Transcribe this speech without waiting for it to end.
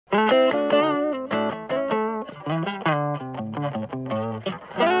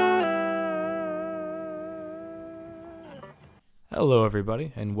Hello,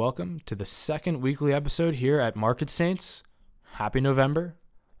 everybody, and welcome to the second weekly episode here at Market Saints. Happy November.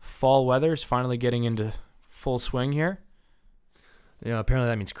 Fall weather is finally getting into full swing here. Yeah, apparently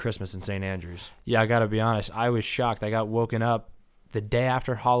that means Christmas in St. Andrews. Yeah, I got to be honest. I was shocked. I got woken up the day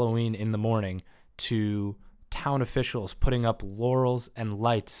after Halloween in the morning to town officials putting up laurels and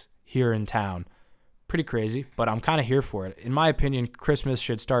lights here in town. Pretty crazy, but I'm kind of here for it. In my opinion, Christmas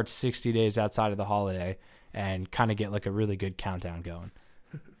should start 60 days outside of the holiday and kind of get like a really good countdown going.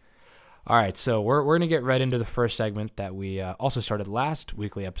 All right, so we're going to get right into the first segment that we also started last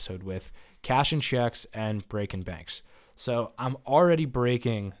weekly episode with, cash and checks and breaking banks. So I'm already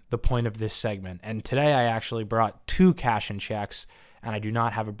breaking the point of this segment, and today I actually brought two cash and checks, and I do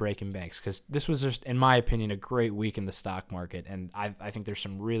not have a breaking banks because this was just, in my opinion, a great week in the stock market, and I think there's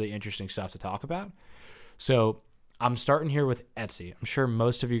some really interesting stuff to talk about. So I'm starting here with Etsy. I'm sure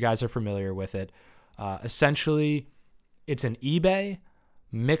most of you guys are familiar with it. Essentially, it's an eBay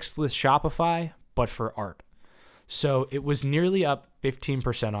mixed with Shopify, but for art. So it was nearly up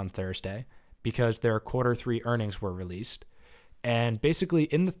 15% on Thursday because their quarter 3 earnings were released. And basically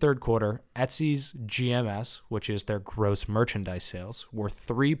in the third quarter, Etsy's GMS, which is their gross merchandise sales, were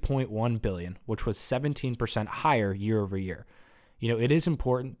 $3.1 billion, which was 17% higher year over year. You know, it is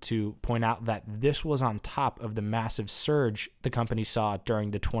important to point out that this was on top of the massive surge the company saw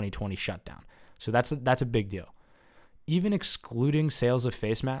during the 2020 shutdown. So that's a big deal. Even excluding sales of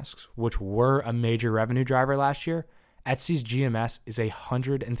face masks, which were a major revenue driver last year, Etsy's GMS is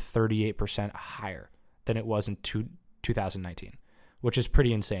 138% higher than it was in 2019, which is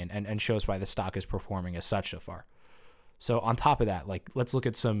pretty insane and shows why the stock is performing as such so far. So on top of that, like, let's look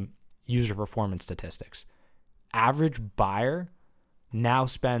at some user performance statistics. Average buyer now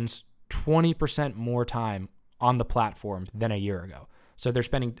spends 20% more time on the platform than a year ago. So they're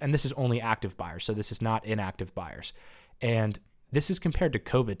spending, and this is only active buyers, so this is not inactive buyers. And this is compared to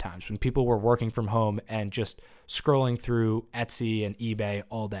COVID times when people were working from home and just scrolling through Etsy and eBay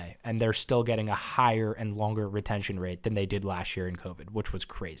all day, and they're still getting a higher and longer retention rate than they did last year in COVID, which was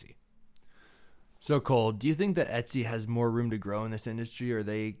crazy. So, Cole, do you think that Etsy has more room to grow in this industry, or are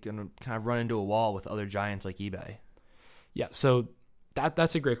they going to kind of run into a wall with other giants like eBay? Yeah, so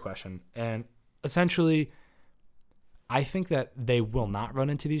that's a great question. And essentially, I think that they will not run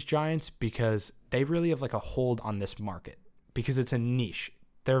into these giants because they really have like a hold on this market because it's a niche.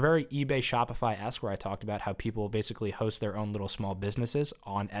 They're very eBay Shopify-esque, where I talked about how people basically host their own little small businesses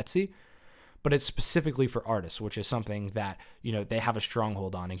on Etsy, but it's specifically for artists, which is something that, you know, they have a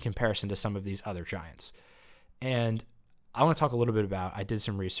stronghold on in comparison to some of these other giants. And I want to talk a little bit about, I did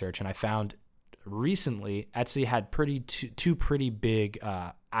some research and I found recently Etsy had two pretty big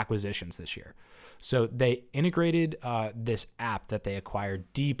acquisitions this year. So they integrated this app that they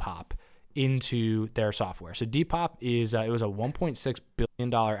acquired, Depop, into their software. So Depop is it was a $1.6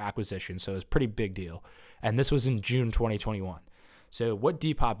 billion acquisition, so it was a pretty big deal. And this was in June 2021. So what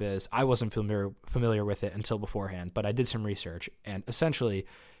Depop is, I wasn't familiar with it until beforehand, but I did some research. And essentially,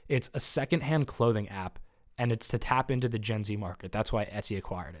 it's a secondhand clothing app, and it's to tap into the Gen Z market. That's why Etsy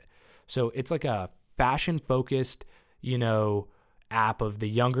acquired it. So it's like a fashion-focused, you know, app of the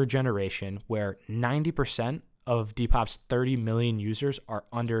younger generation where 90% of Depop's 30 million users are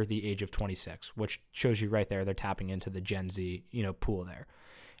under the age of 26, which shows you right there they're tapping into the Gen Z, you know, pool there.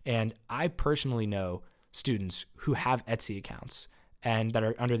 And I personally know students who have Etsy accounts and that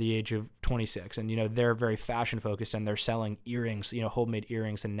are under the age of 26, and, you know, they're very fashion focused and they're selling earrings, you know, homemade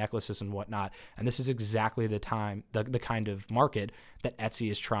earrings and necklaces and whatnot. And this is exactly the kind of market that Etsy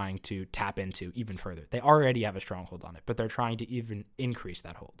is trying to tap into even further. They already have a stronghold on it, but they're trying to even increase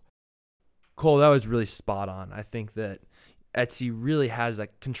that hold. Cole, that was really spot on. I think that Etsy really has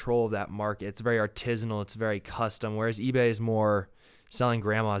like control of that market. It's very artisanal. It's very custom, whereas eBay is more selling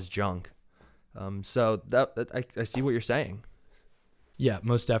grandma's junk. So I see what you're saying. Yeah,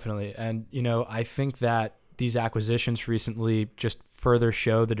 most definitely. And, you know, I think that these acquisitions recently just further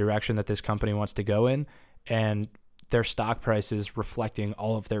show the direction that this company wants to go in, and their stock prices reflecting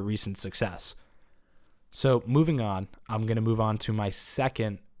all of their recent success. So moving on, I'm going to move on to my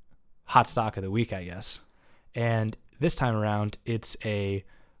second hot stock of the week, I guess. And this time around, it's a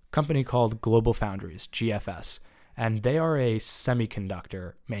company called Global Foundries, GFS. And they are a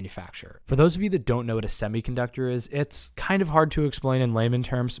semiconductor manufacturer. For those of you that don't know what a semiconductor is, it's kind of hard to explain in layman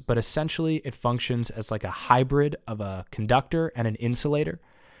terms, but essentially it functions as like a hybrid of a conductor and an insulator.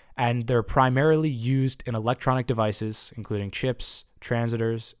 And they're primarily used in electronic devices, including chips,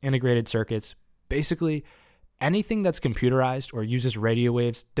 transistors, integrated circuits, basically anything that's computerized or uses radio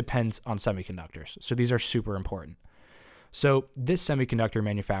waves depends on semiconductors. So these are super important. So this semiconductor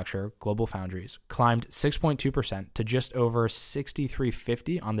manufacturer, GlobalFoundries, climbed 6.2% to just over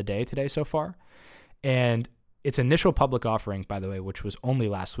 6,350 on the day today so far. And its initial public offering, by the way, which was only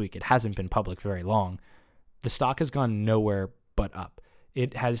last week, it hasn't been public very long, the stock has gone nowhere but up.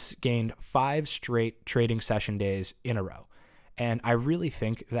 It has gained 5 straight trading session days in a row. And I really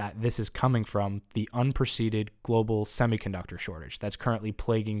think that this is coming from the unprecedented global semiconductor shortage that's currently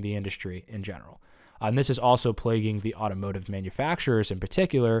plaguing the industry in general. And this is also plaguing the automotive manufacturers in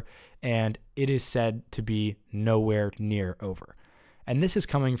particular, and it is said to be nowhere near over. And this is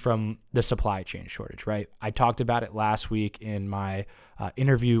coming from the supply chain shortage, right? I talked about it last week in my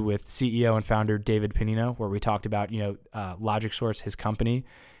interview with CEO and founder David Panino, where we talked about, LogicSource, his company,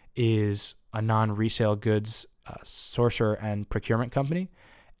 is a non-resale goods sourcer and procurement company.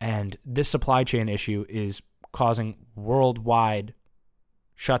 And this supply chain issue is causing worldwide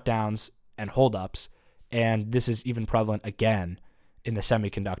shutdowns and holdups. And this is even prevalent again in the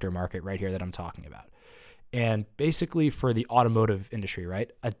semiconductor market right here that I'm talking about. And basically for the automotive industry, right,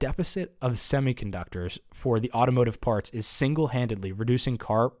 a deficit of semiconductors for the automotive parts is single-handedly reducing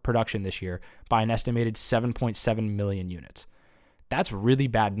car production this year by an estimated 7.7 million units. That's really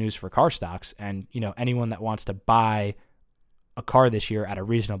bad news for car stocks and, anyone that wants to buy a car this year at a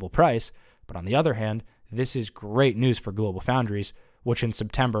reasonable price. But on the other hand, this is great news for GlobalFoundries, which in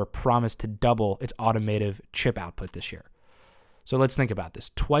September promised to double its automotive chip output this year. So let's think about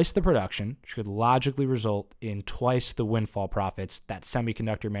this. Twice the production should logically result in twice the windfall profits that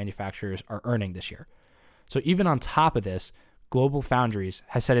semiconductor manufacturers are earning this year. So even on top of this, GlobalFoundries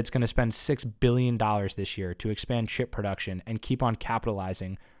has said it's going to spend $6 billion this year to expand chip production and keep on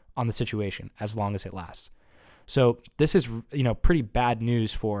capitalizing on the situation as long as it lasts. So this is, pretty bad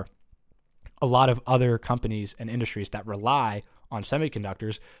news for a lot of other companies and industries that rely on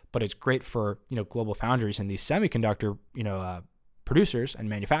semiconductors, but it's great for, GlobalFoundries and these semiconductor, producers and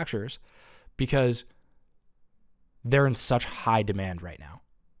manufacturers because they're in such high demand right now.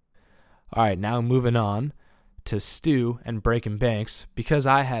 All right, now moving on to Stu and Breaking Banks. Because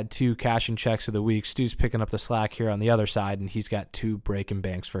I had 2 cash and checks of the week, Stu's picking up the slack here on the other side, and he's got 2 Breaking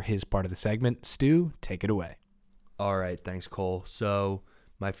Banks for his part of the segment. Stu, take it away. All right, thanks, Cole. So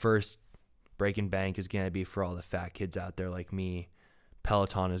my first Breaking Bank is going to be for all the fat kids out there like me.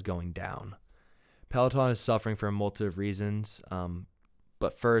 Peloton is going down. Peloton is suffering for a multitude of reasons,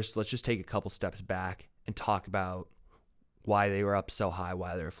 but first, let's just take a couple steps back and talk about why they were up so high,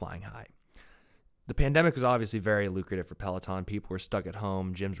 why they were flying high. The pandemic was obviously very lucrative for Peloton. People were stuck at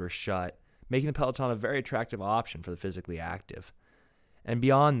home, gyms were shut, making the Peloton a very attractive option for the physically active. And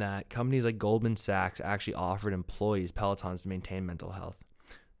beyond that, companies like Goldman Sachs actually offered employees Pelotons to maintain mental health.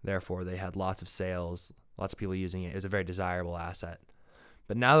 Therefore, they had lots of sales, lots of people using it. It was a very desirable asset.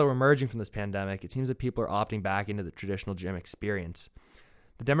 But now that we're emerging from this pandemic, it seems that people are opting back into the traditional gym experience.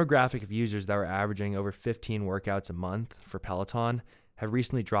 The demographic of users that were averaging over 15 workouts a month for Peloton have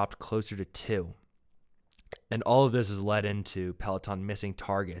recently dropped closer to 2. And all of this has led into Peloton missing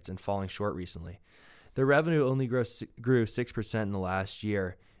targets and falling short recently. Their revenue only grew 6% in the last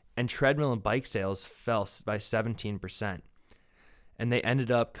year, and treadmill and bike sales fell by 17%. And they ended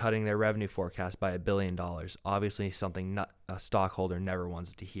up cutting their revenue forecast by $1 billion. Obviously, something a stockholder never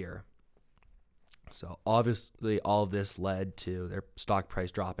wants to hear. So obviously, all of this led to their stock price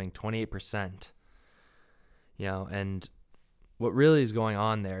dropping 28%. And what really is going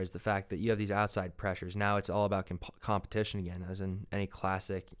on there is the fact that you have these outside pressures. Now it's all about competition again, as in any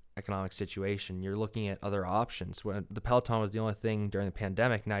classic economic situation. You're looking at other options. When the Peloton was the only thing during the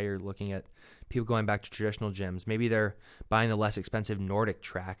pandemic, now you're looking at people going back to traditional gyms. Maybe they're buying the less expensive Nordic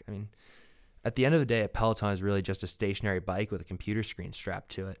track. I mean, at the end of the day, a Peloton is really just a stationary bike with a computer screen strapped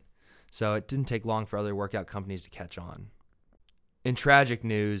to it. So it didn't take long for other workout companies to catch on. In tragic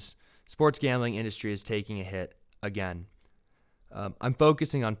news, sports gambling industry is taking a hit again. I'm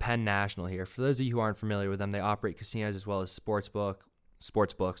focusing on Penn National here. For those of you who aren't familiar with them, they operate casinos as well as sports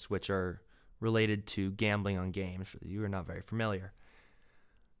books, which are related to gambling on games, for you who are not very familiar.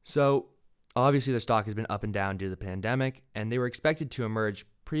 So obviously their stock has been up and down due to the pandemic, and they were expected to emerge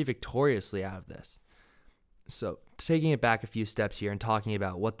pretty victoriously out of this. So taking it back a few steps here and talking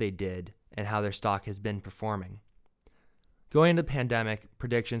about what they did and how their stock has been performing. Going into the pandemic,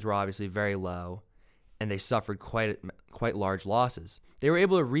 predictions were obviously very low, and they suffered quite large losses. They were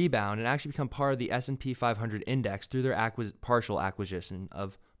able to rebound and actually become part of the S&P 500 index through their partial acquisition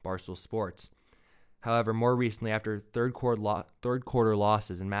of Barstool Sports. However, more recently, after third quarter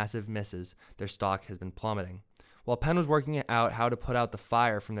losses and massive misses, their stock has been plummeting. While Penn was working out how to put out the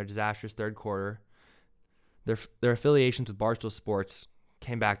fire from their disastrous third quarter, Their affiliations with Barstool Sports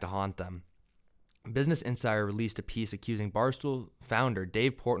came back to haunt them. Business Insider released a piece accusing Barstool founder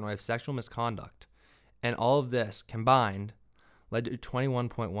Dave Portnoy of sexual misconduct, and all of this combined led to a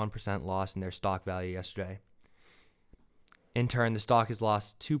 21.1% loss in their stock value yesterday. In turn, the stock has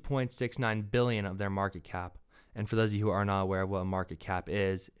lost $2.69 billion of their market cap. And for those of you who are not aware of what a market cap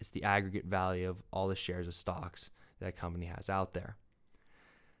is, it's the aggregate value of all the shares of stocks that a company has out there.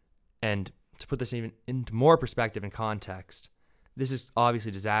 And to put this even into more perspective and context, this is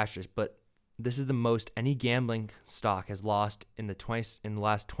obviously disastrous, but this is the most any gambling stock has lost in the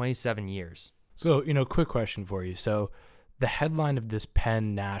last 27 years. So, quick question for you. So the headline of this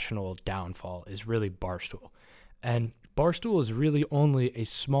Penn National downfall is really Barstool. And Barstool is really only a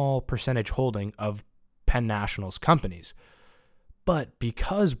small percentage holding of Penn National's companies. But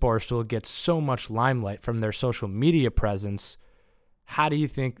because Barstool gets so much limelight from their social media presence, how do you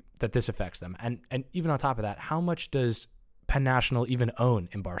think that this affects them? And even on top of that, how much does Penn National even own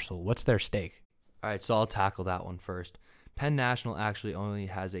in Barstool? What's their stake? All right, so I'll tackle that one first. Penn National actually only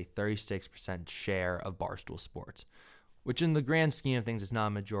has a 36% share of Barstool Sports, which in the grand scheme of things is not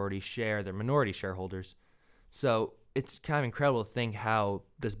a majority share. They're minority shareholders. So it's kind of incredible to think how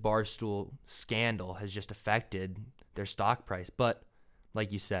this Barstool scandal has just affected their stock price. But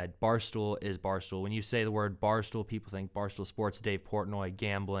like you said, Barstool is Barstool. When you say the word Barstool, people think Barstool Sports, Dave Portnoy,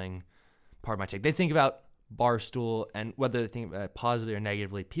 gambling, part of my take. They think about Barstool, and whether they think about it positively or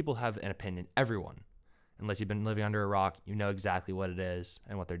negatively, people have an opinion. Everyone. Unless you've been living under a rock, you know exactly what it is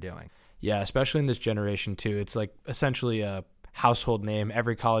and what they're doing. Yeah, especially in this generation too. It's like essentially a household name.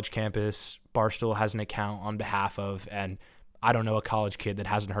 Every college campus, Barstool has an account on behalf of, and I don't know a college kid that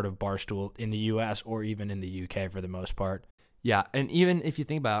hasn't heard of Barstool in the U.S. or even in the U.K. for the most part. Yeah, and even if you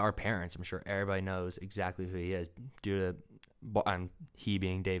think about our parents, I'm sure everybody knows exactly who he is due to he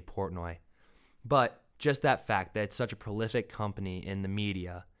being Dave Portnoy. But just that fact that it's such a prolific company in the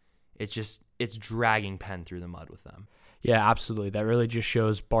media, it's dragging Penn through the mud with them. Yeah, absolutely. That really just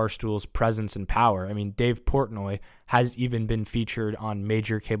shows Barstool's presence and power. I mean, Dave Portnoy has even been featured on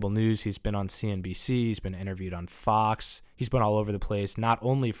major cable news. He's been on CNBC. He's been interviewed on Fox. He's been all over the place, not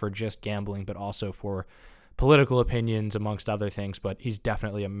only for just gambling, but also for political opinions, amongst other things. But he's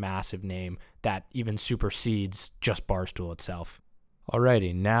definitely a massive name that even supersedes just Barstool itself.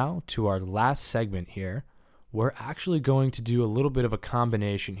 Alrighty, now to our last segment here. We're actually going to do a little bit of a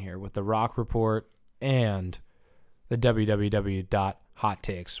combination here with the Rock Report and the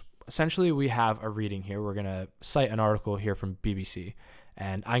www.hottakes. Essentially, we have a reading here. We're going to cite an article here from BBC,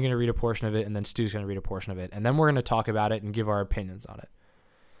 and I'm going to read a portion of it, and then Stu's going to read a portion of it, and then we're going to talk about it and give our opinions on it.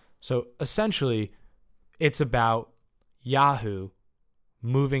 So essentially, it's about Yahoo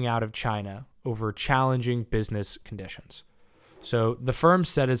moving out of China over challenging business conditions. So the firm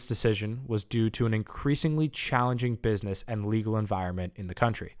said its decision was due to an increasingly challenging business and legal environment in the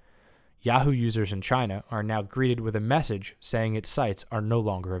country. Yahoo users in China are now greeted with a message saying its sites are no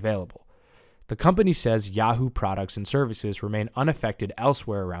longer available. The company says Yahoo products and services remain unaffected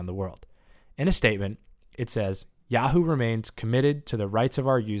elsewhere around the world. In a statement, it says, Yahoo remains committed to the rights of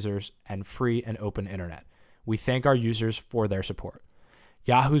our users and free and open internet. We thank our users for their support.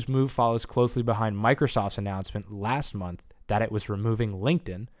 Yahoo's move follows closely behind Microsoft's announcement last month that it was removing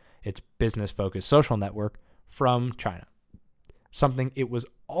LinkedIn, its business-focused social network, from China. Something it was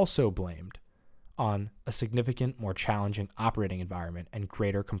also blamed on a significant, more challenging operating environment and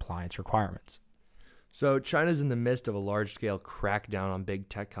greater compliance requirements. So China's in the midst of a large-scale crackdown on big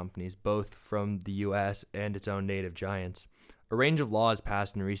tech companies, both from the U.S. and its own native giants. A range of laws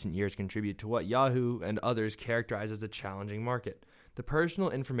passed in recent years contribute to what Yahoo and others characterize as a challenging market. The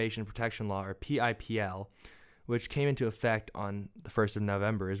Personal Information Protection Law, or PIPL, which came into effect on the 1st of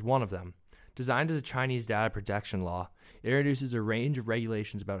November, is one of them. Designed as a Chinese data protection law, it introduces a range of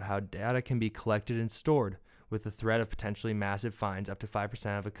regulations about how data can be collected and stored, with the threat of potentially massive fines up to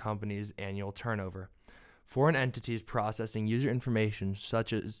 5% of a company's annual turnover. Foreign entities processing user information,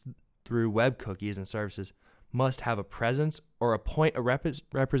 such as through web cookies and services, must have a presence or appoint a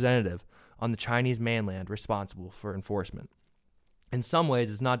representative on the Chinese mainland responsible for enforcement. In some ways,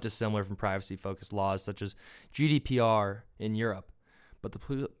 it's not dissimilar from privacy-focused laws such as GDPR in Europe, but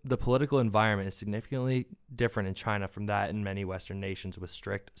the political environment is significantly different in China from that in many Western nations with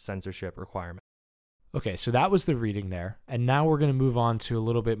strict censorship requirements. Okay, so that was the reading there, and now we're going to move on to a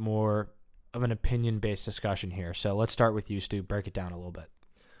little bit more of an opinion-based discussion here. So let's start with you, Stu. Break it down a little bit.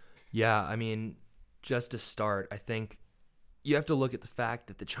 Yeah, I mean, just to start, I think you have to look at the fact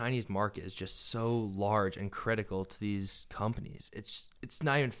that the Chinese market is just so large and critical to these companies. It's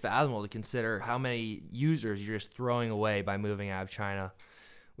not even fathomable to consider how many users you're just throwing away by moving out of China,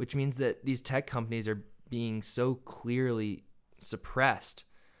 which means that these tech companies are being so clearly suppressed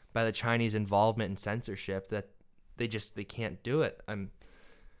by the Chinese involvement in censorship that they can't do it.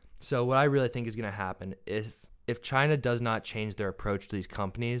 So what I really think is going to happen if China does not change their approach to these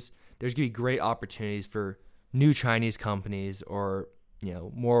companies, there's going to be great opportunities for new Chinese companies or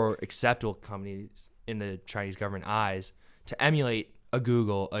more acceptable companies in the Chinese government eyes to emulate a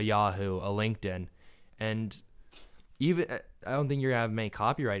Google, a Yahoo, a LinkedIn, and even I don't think you're gonna have many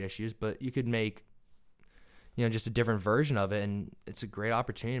copyright issues, but you could make just a different version of it, and it's a great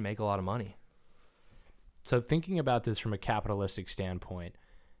opportunity to make a lot of money. So thinking about this from a capitalistic standpoint,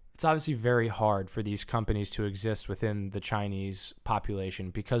 it's obviously very hard for these companies to exist within the Chinese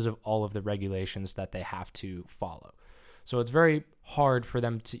population because of all of the regulations that they have to follow. So it's very hard for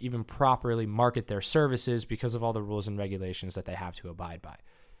them to even properly market their services because of all the rules and regulations that they have to abide by.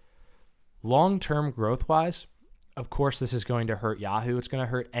 Long-term growth-wise, of course, this is going to hurt Yahoo. It's going to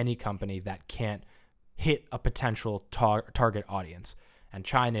hurt any company that can't hit a potential target audience. And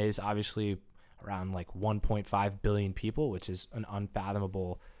China is obviously around like 1.5 billion people, which is an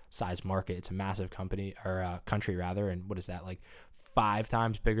unfathomable size market. It's a massive country rather. And what is that, like 5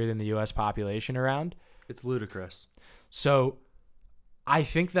 times bigger than the U.S. population around? It's ludicrous. So I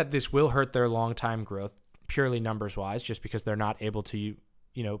think that this will hurt their long-time growth, purely numbers-wise, just because they're not able to,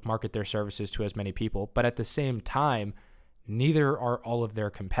 market their services to as many people. But at the same time, neither are all of their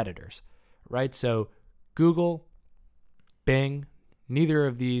competitors, right? So Google, Bing, neither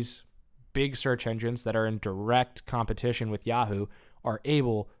of these big search engines that are in direct competition with Yahoo are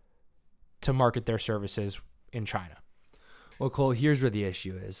able to market their services in China. Well, Cole, here's where the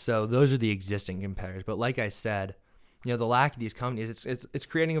issue is. So those are the existing competitors. But like I said, the lack of these companies, it's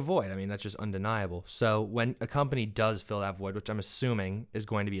creating a void. I mean, that's just undeniable. So when a company does fill that void, which I'm assuming is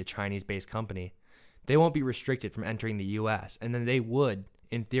going to be a Chinese-based company, they won't be restricted from entering the U.S. And then they would,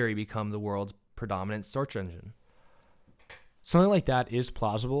 in theory, become the world's predominant search engine. Something like that is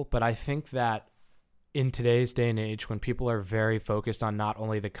plausible, but I think that in today's day and age, when people are very focused on not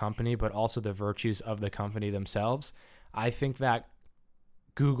only the company, but also the virtues of the company themselves, I think that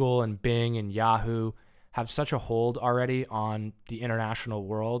Google and Bing and Yahoo have such a hold already on the international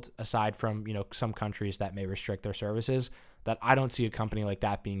world, aside from, some countries that may restrict their services, that I don't see a company like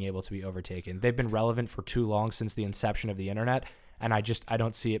that being able to be overtaken. They've been relevant for too long since the inception of the internet, and I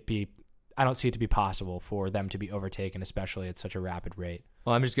don't see it to be possible for them to be overtaken, especially at such a rapid rate.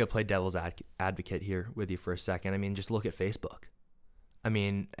 Well, I'm just going to play devil's advocate here with you for a second. I mean, just look at Facebook. I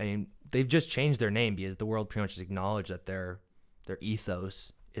mean, they've just changed their name because the world pretty much has acknowledged that their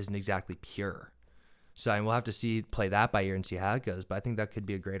ethos isn't exactly pure. So we'll have to play that by ear and see how it goes. But I think that could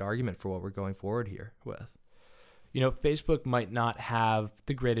be a great argument for what we're going forward here with. Facebook might not have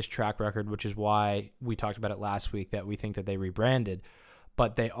the greatest track record, which is why we talked about it last week that we think that they rebranded.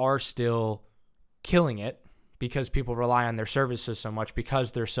 But they are still killing it because people rely on their services so much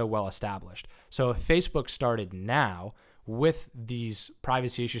because they're so well established. So if Facebook started now with these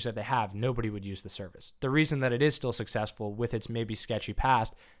privacy issues that they have, nobody would use the service. The reason that it is still successful with its maybe sketchy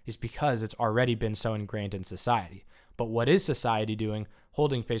past is because it's already been so ingrained in society. But what is society doing?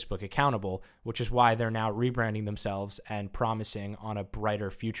 Holding Facebook accountable, which is why they're now rebranding themselves and promising on a brighter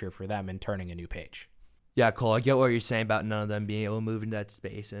future for them and turning a new page. Yeah, Cole, I get what you're saying about none of them being able to move into that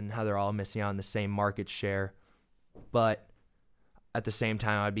space and how they're all missing out on the same market share. But at the same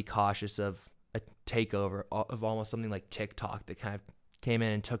time, I'd be cautious of a takeover of almost something like TikTok that kind of came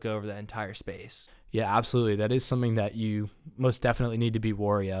in and took over the entire space. Yeah, absolutely. That is something that you most definitely need to be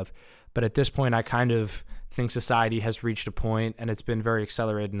wary of. But at this point, I kind of think society has reached a point, and it's been very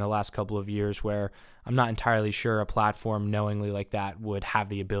accelerated in the last couple of years, where I'm not entirely sure a platform knowingly like that would have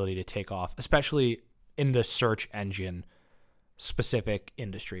the ability to take off, especially in the search engine specific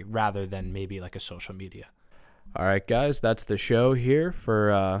industry rather than maybe like a social media. All right, guys, that's the show here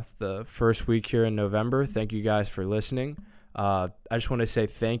for the first week here in November. Thank you guys for listening. I just want to say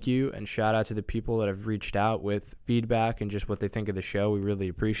thank you and shout out to the people that have reached out with feedback and just what they think of the show. We really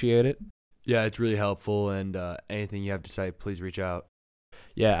appreciate it. Yeah, it's really helpful, and anything you have to say, please reach out.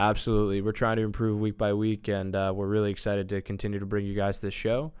 Yeah, absolutely. We're trying to improve week by week, and we're really excited to continue to bring you guys this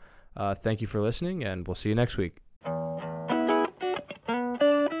show. Thank you for listening, and we'll see you next week.